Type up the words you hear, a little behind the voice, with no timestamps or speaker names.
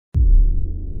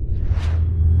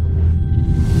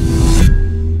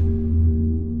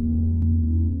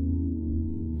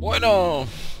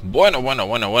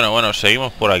Bueno,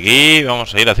 seguimos por aquí.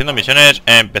 Vamos a ir haciendo misiones.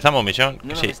 Empezamos misión,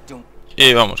 que sí.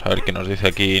 Y vamos a ver qué nos dice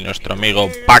aquí nuestro amigo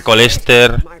Paco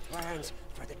Lester.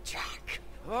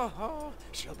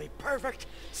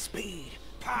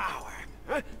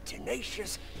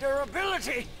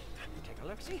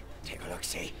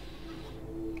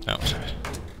 Vamos a ver.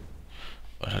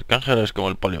 Los arcángeles como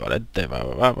el polivalente.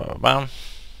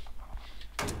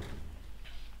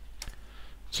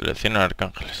 Selecciona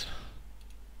arcángeles.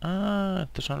 Ah,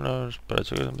 estos son los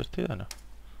parachoques de embestida, ¿no?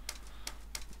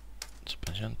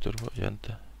 Suspensión, turbo,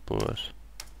 llanta, púas,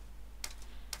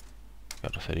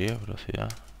 carrocería,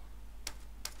 velocidad.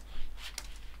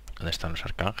 ¿Dónde están los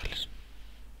arcángeles?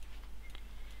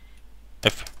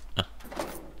 F. Ah,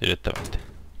 directamente.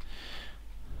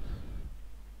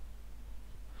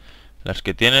 Las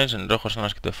que tienes en rojo son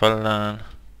las que te faltan.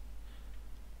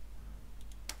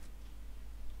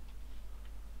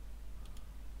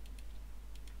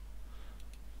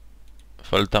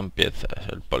 Faltan piezas,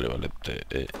 el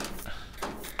polivalente.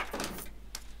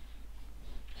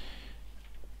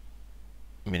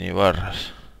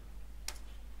 Minibarras.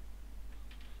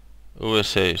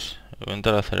 V6.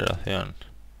 Aumenta la aceleración.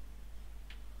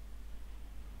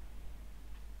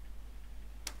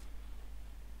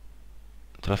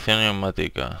 Tracción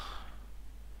neumática.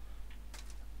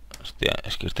 Hostia,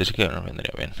 es que este sí que nos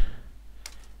vendría bien.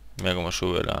 Mira cómo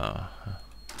sube la...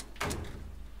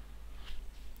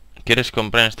 ¿Quieres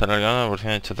comprar e instalar gama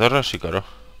porción de chatarra? Sí, claro.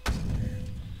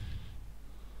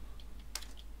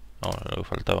 Vamos, lo que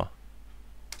faltaba.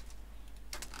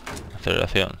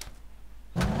 Aceleración.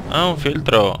 Ah, un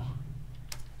filtro.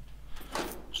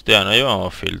 Hostia, no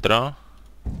llevamos filtro.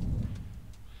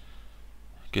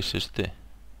 ¿Qué es este?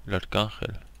 El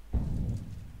arcángel.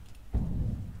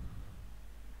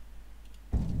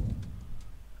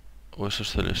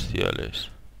 Huesos celestiales.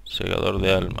 Segador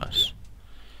de almas.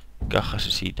 Caja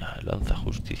asesina, lanza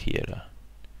justiciera.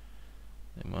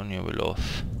 Demonio veloz.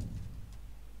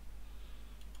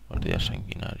 Guardia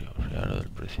sanguinario, regalo del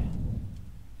precio.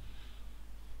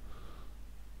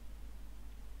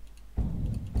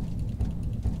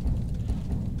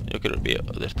 Yo quiero el viejo,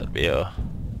 ¿dónde está el viejo?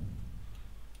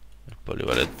 El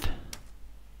polivalente.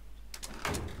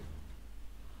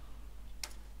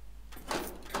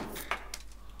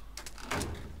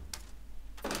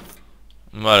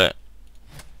 Vale.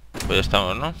 Pues ya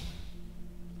estamos, ¿no?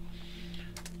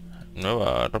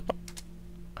 Nueva ropa.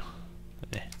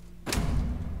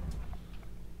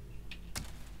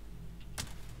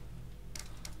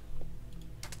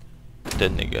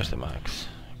 Técnicas de Max.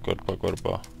 Cuerpo a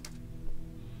cuerpo.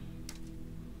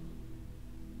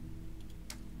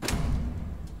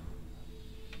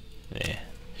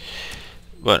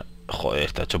 Bueno, joder,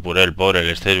 está hecho puré el pobre,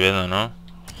 le estáis viendo, ¿no?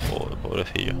 Joder,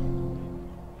 pobrecillo.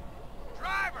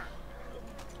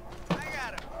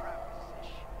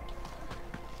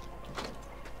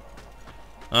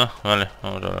 Ah, vale,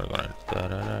 vamos a hablar con él.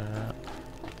 Tararara.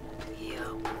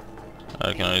 A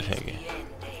ver qué nos dice aquí.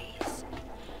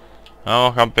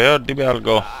 Vamos, campeón, dime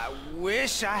algo. I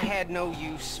wish I had no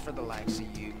use for the likes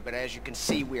of you, but as you can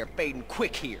see, we are fading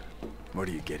quick here. What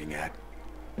are you getting at?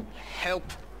 Help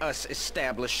us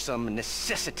establish some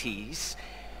necessities,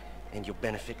 and you'll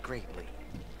benefit greatly.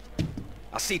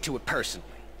 I'll see to it personally.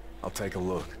 I'll take a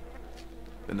look.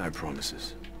 But no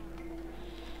promises.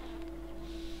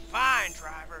 Fine,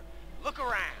 driver. Look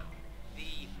around.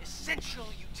 The essential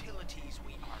utilities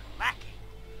we are lacking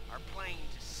are plain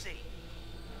to see.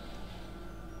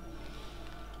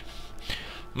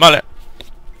 Vale.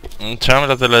 Echamos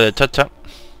la tela de chacha.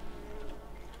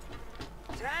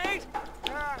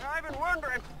 I've been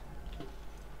wondering.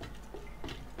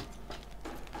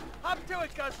 Up to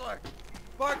it, Guzzler.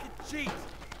 Bark and cheat.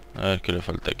 A ver qué le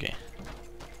falta aquí.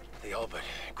 They all but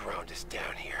ground us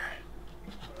down here.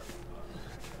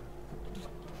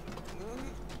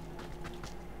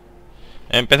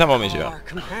 Empezamos misión. Our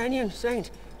companion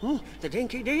saint, the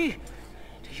Dinky D.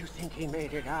 Do you think he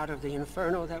made it out of the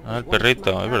inferno that Ah, was el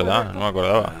perrito, once es my verdad, tower? no me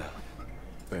acordaba.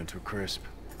 Burnt to a crisp.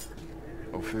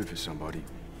 Or food for somebody.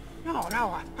 No,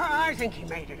 I think he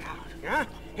made it out, yeah?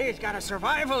 He's got a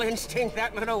survival instinct,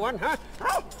 that little one, huh?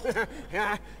 Oh,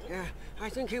 yeah, I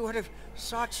think he would have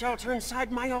sought shelter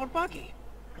inside my old buggy.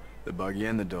 The buggy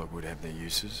and the dog would have their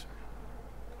uses.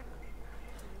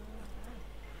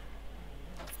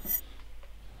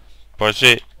 Pues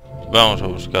sí, vamos a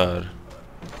buscar.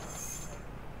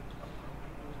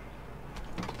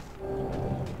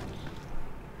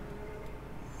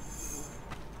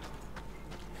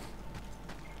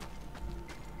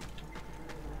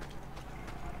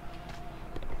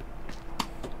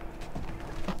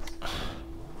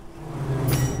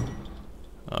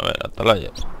 A ver,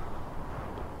 atalayas.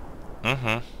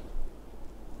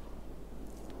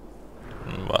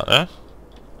 Vale.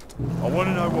 I want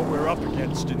to know what we're up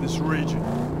against in this region.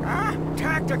 Ah,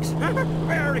 tactics.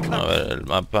 Very A clever. ver, el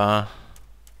mapa.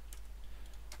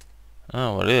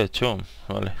 Ah, guarida de Chum.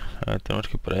 Vale, a ver, tenemos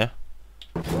que ir por allá.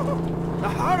 The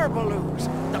hotter balloons,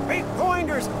 the big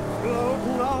pointers,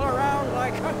 floating all around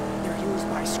like they're used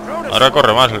by Scrotus. Ahora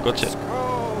corre más el coche.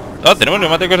 Ah, tenemos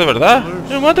neumáticos de verdad.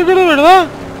 Neumáticos de verdad.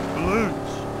 Balloons.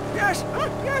 Yes,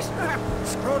 yes.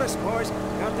 Scrotus boys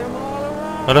got them all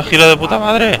around. Ahora gira de puta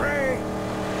madre.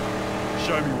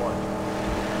 Show me one.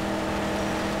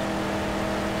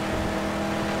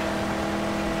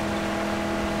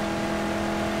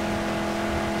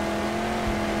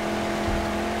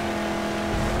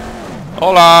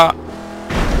 Hola.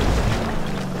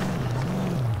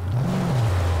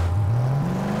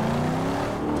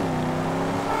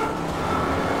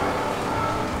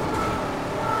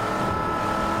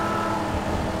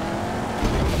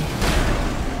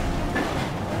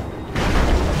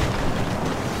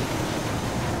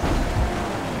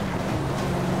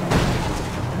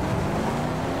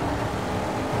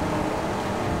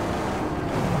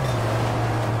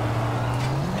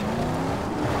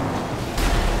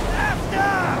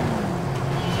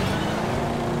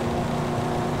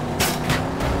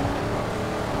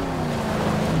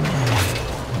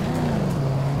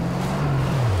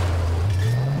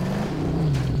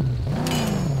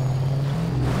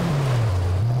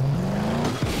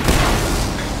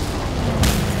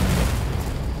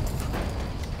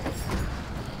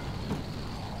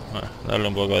 Darle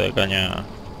un poco de caña.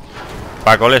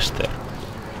 Paco Lester.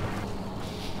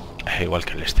 Igual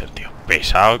que Lester, tío.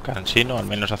 Pesado, cansino, al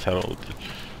menos hace algo útil.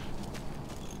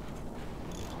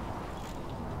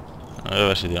 A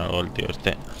ver si tiene algo el tío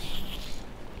este.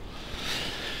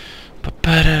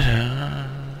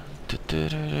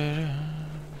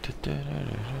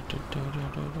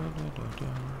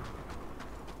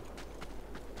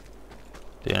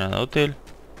 ¿Tiene nada útil?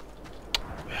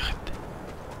 Gente.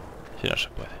 Si no se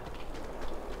puede.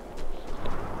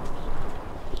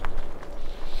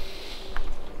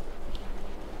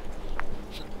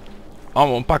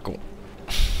 Vamos, Paco.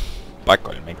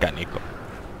 Paco, el mecánico.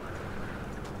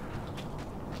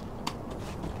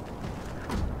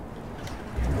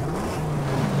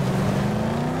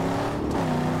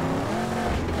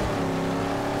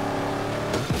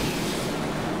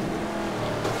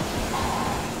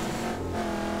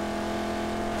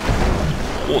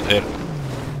 Joder.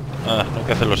 Ah, no hay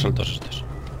que hacer los saltos estos.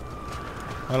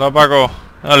 Hola, Paco.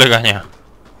 Dale caña.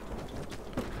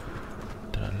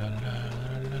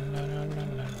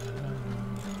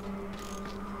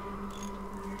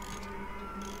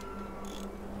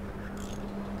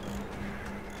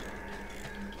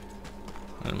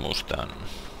 El Mustang.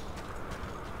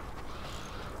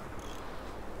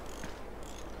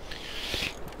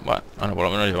 Bueno, ahora por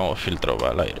lo menos llevamos filtro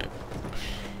para el aire.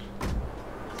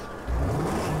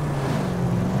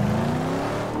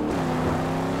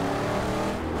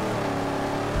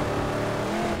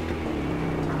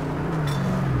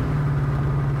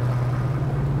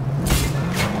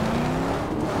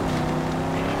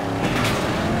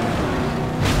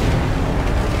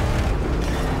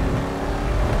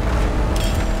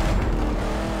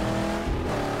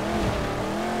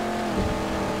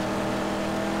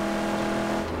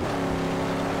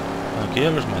 Aquí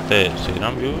ya los maté,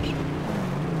 ¿seguirán vivos?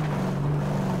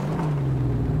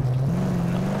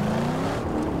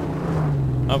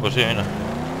 No. Ah, pues sí, mira.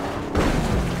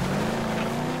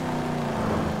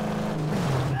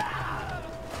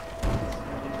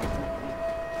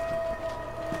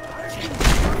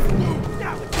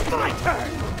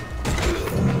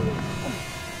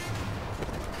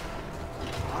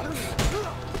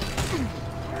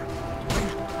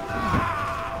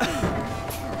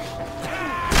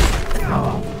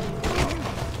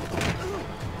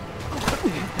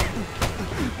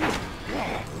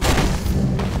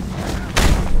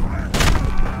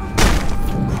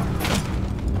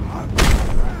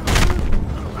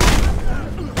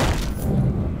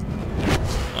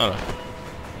 Ahora.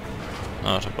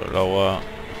 Vamos a por el agua.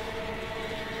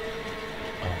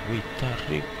 Agüita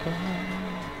rica.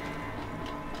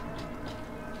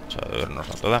 Vamos a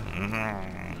bebernosla toda.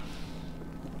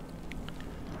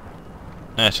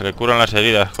 Se le curan las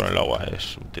heridas con el agua.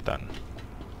 Es un titán.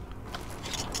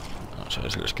 Vamos a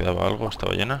ver si les quedaba algo.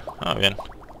 Estaba llena. Ah, bien.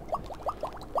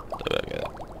 Todavía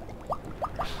queda.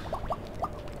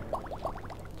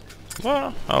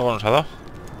 Bueno, algo nos ha dado.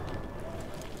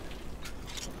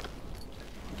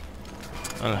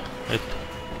 Hala, ahí está.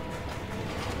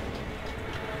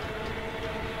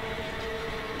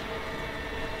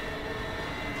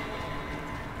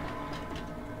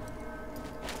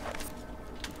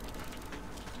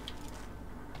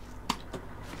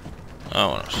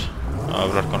 Vámonos a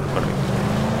hablar con el perrito.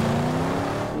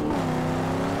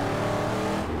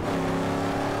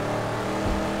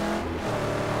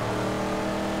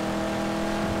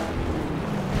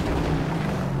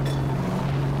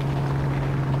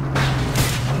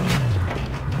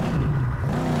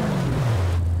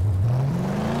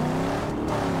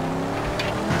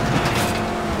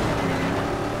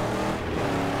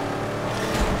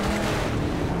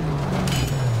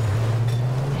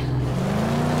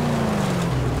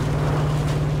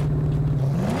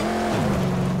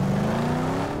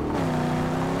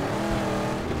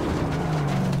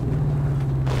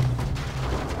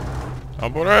 ¡A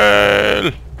por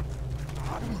él!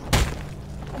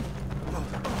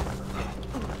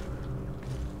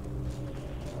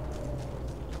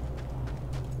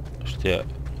 Hostia,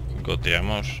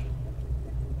 goteamos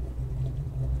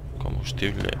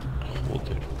combustible.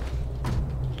 Joder.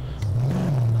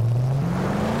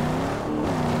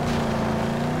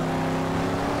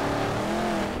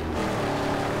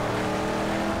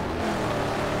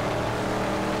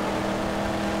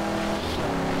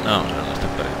 Vamos a ver dónde está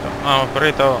el perrito. ¡Vamos,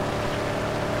 perrito!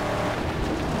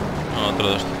 Otro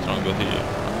de estos troncocillos.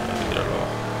 Hay que tirarlo abajo.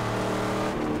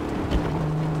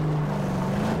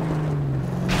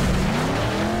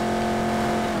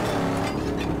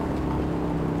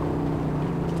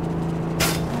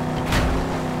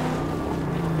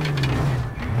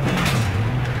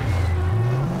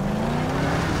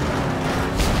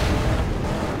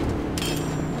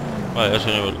 Vale, eso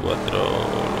es nivel 4 o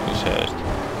lo que sea esto.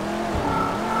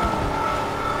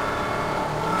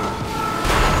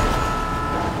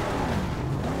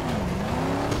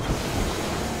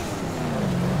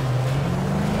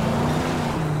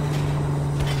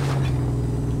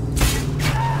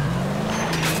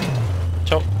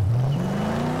 Chao.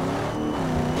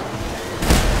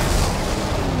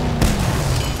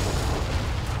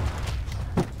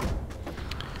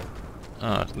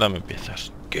 Ah, dame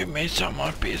piezas. Give me some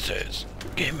more pieces.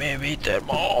 Give me bitter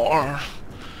more.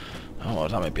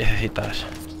 Vamos, dame piececitas.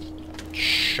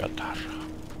 Shotar.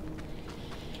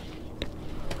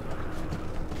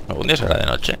 ¿Algún día será de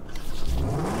noche?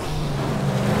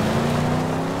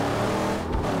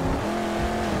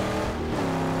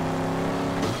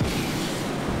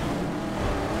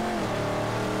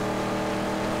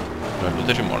 Las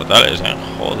luces inmortales,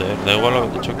 joder, da igual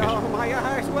lo que te choques. Oh, my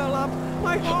eyes well up.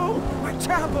 My home, my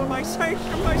chapel, my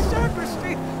sanctum, my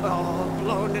sacristy, all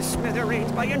blown to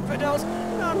smithereens by infidels,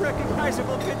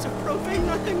 non-recognizable bits of profane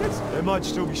nothingness. There might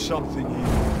still be something here.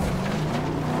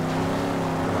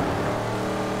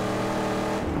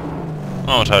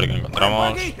 Vamos a ver qué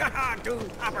encontramos.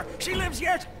 She lives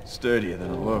yet. Sturdier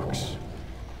than it looks.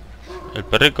 El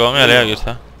perrico, mírale, aquí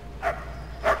está.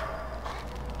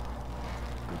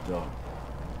 Good dog.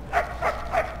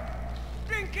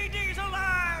 Dinky D's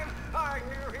alive. I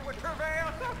knew he would prevail.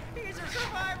 He's a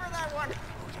survivor, that one.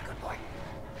 Who's a good boy?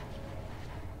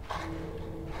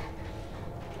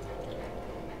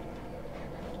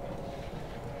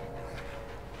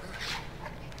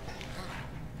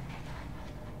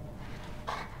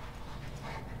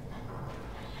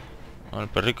 El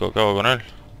perrico, ¿qué hago con él?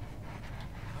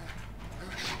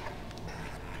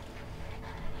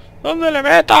 ¿Dónde le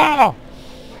meto?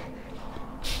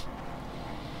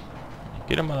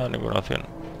 Quiero mandar la información.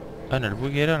 Ah, en el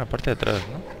buggy era en la parte de atrás,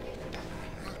 ¿no?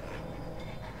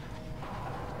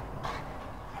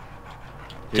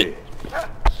 Sí.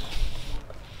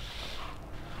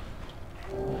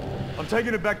 I'm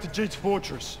taking it back to Jeet's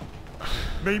fortress.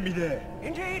 Meet me there.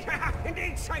 Indeed,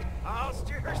 indeed, sight. I'll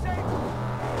steer her safe.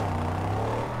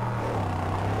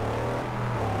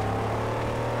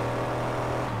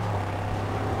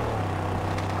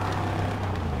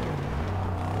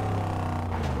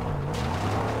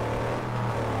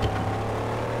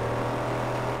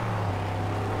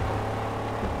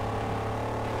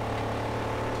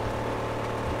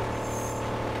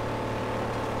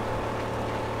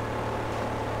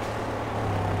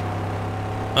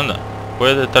 Anda,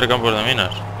 puede detectar campos de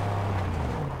minas.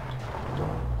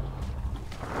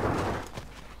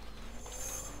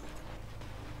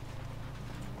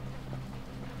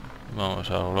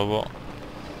 Vamos al globo.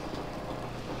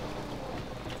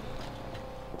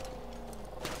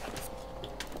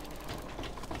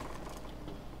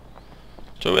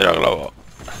 Subir al globo.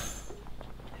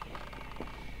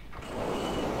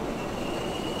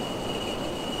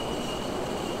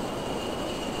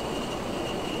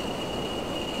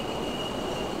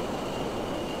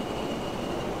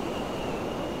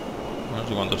 No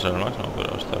sé cuánto será el máximo,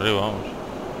 pero hasta arriba vamos.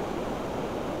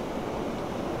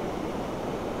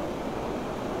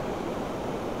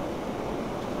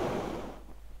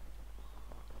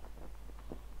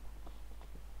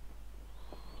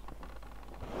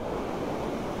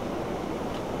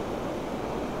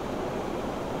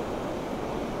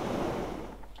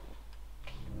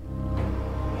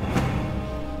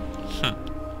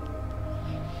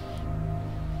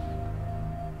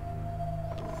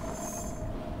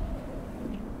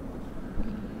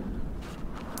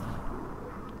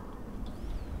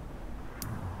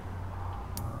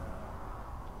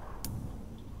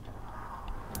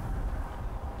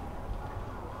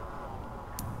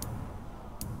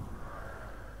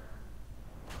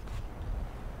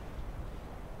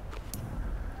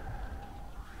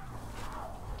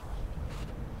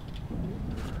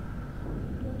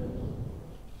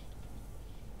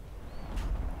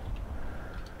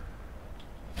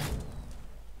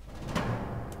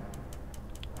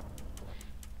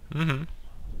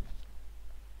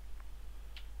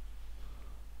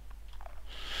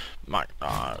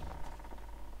 Magnum.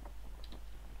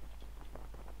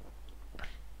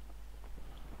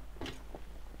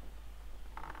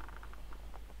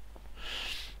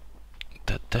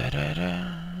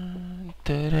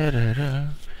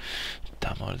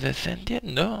 Estamos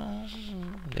descendiendo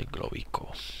del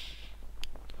globico.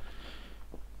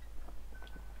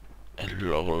 El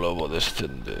globo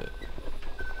descende.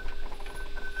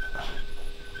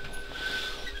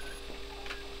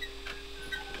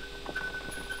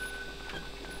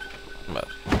 Vale,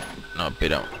 no,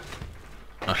 piramos.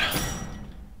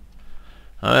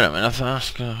 A ver,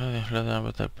 amenazas que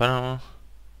el páramo.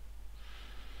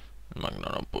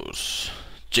 Magnum Opus.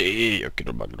 Sí, yo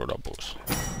quiero el Magnum Opus.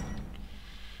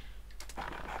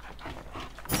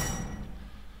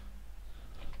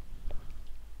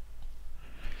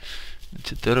 El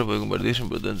chatarra puede convertirse en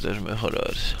potentes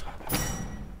mejoras.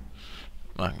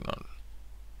 Magnum.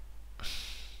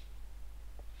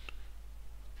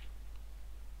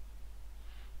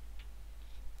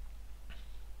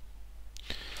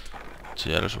 Sí,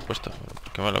 ya lo he supuesto.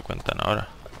 ¿Por qué me lo cuentan ahora?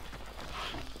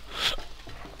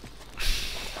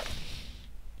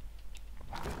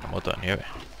 Moto de nieve.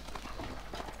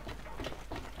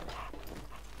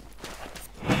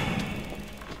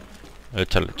 Voy a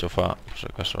echarle chufa, por si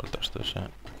acaso al trasto ese.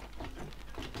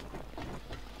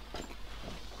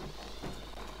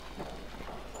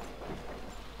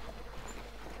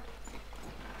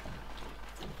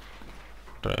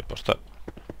 Red postal.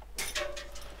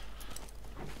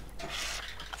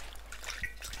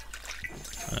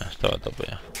 Estaba a tope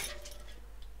ya.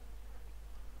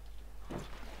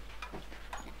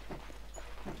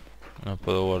 No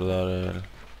puedo guardar el...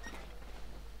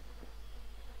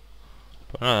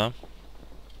 Pues nada.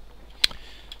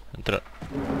 Entrar.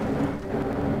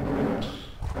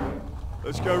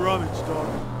 Let's go running, Stark.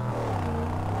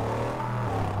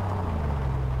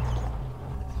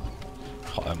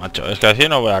 Joder, macho, es que así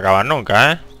no voy a acabar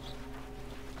nunca, ¿eh?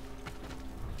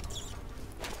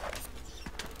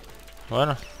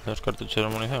 Bueno, 2 cartuchos de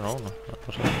munición o uno. No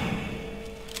pasa nada.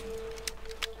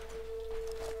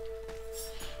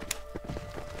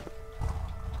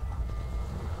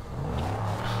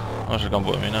 Vamos al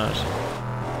campo de minas.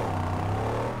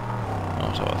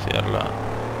 Vamos a vaciarla.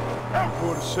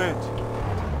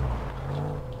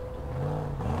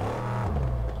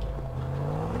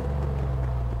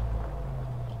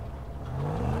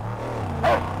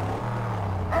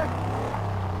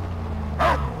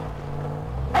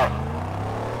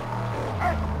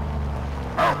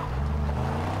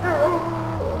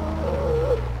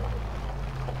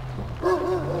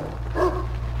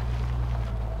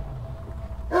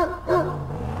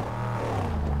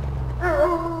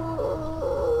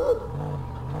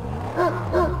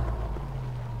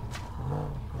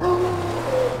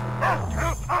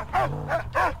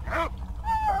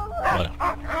 Vale.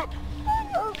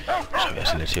 No sabía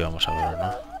si les íbamos a ver o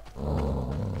no.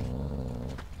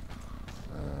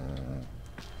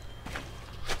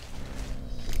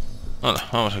 Hola,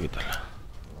 vamos a quitarla.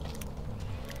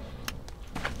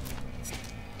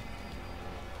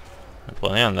 Me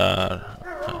podían dar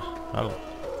algo.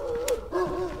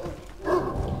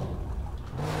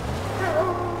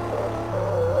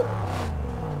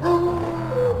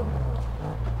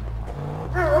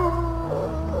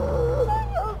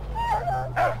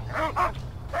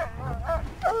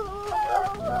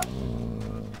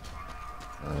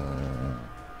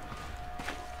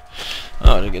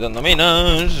 Ahora quitando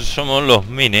minas, somos los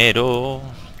mineros,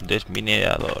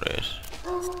 desmineradores.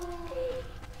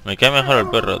 Me cae mejor el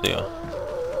perro, tío.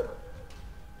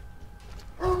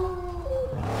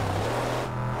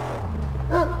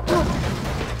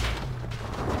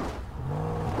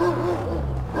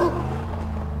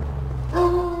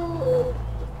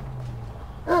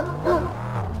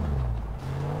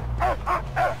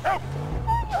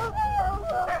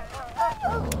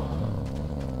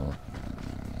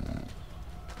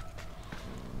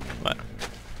 Bueno.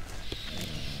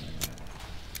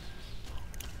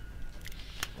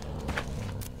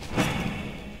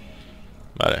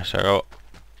 Vale, se acabó.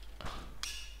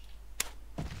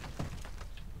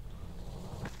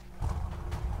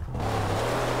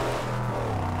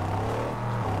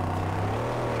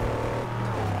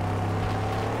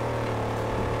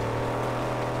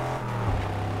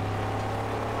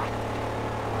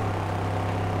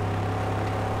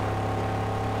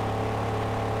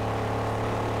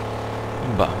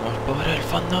 Vamos por el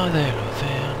fondo del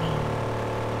océano.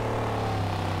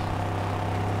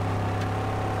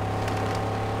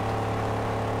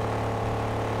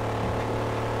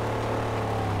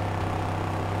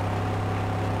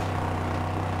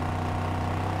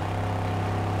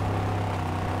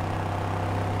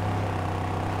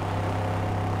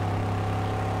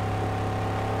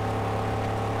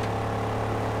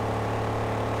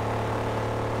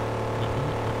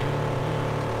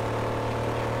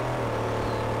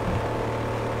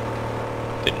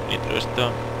 Tiene un nitro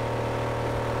esto.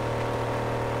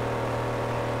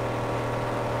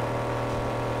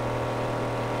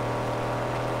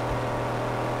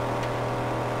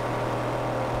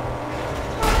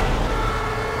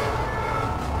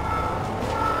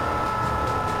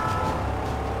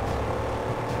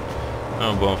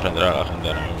 No me puedo enfrentar a la gente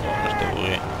ahora mismo con este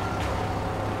buggy.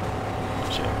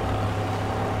 No sé,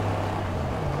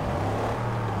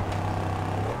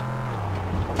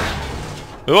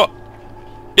 ¡oh!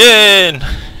 ¡Bien!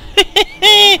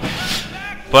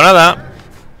 Pues nada.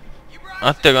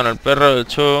 Hazte con el perro del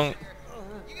Chum.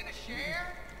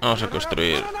 Vamos a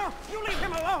construir.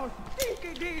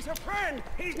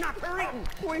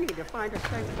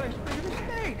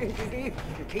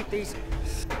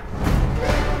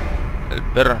 El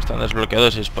perro están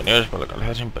desbloqueados y disponibles para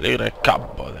localizar sin peligro el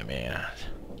campo de minas.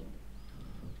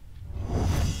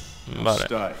 Vale.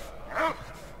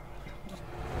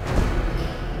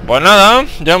 Pues nada,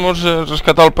 ya hemos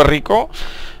rescatado al perrico.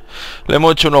 Le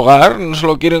hemos hecho un hogar, no se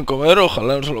lo quieren comer,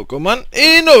 ojalá no se lo coman.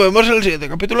 Y nos vemos en el siguiente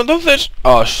capítulo entonces.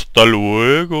 ¡Hasta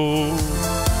luego!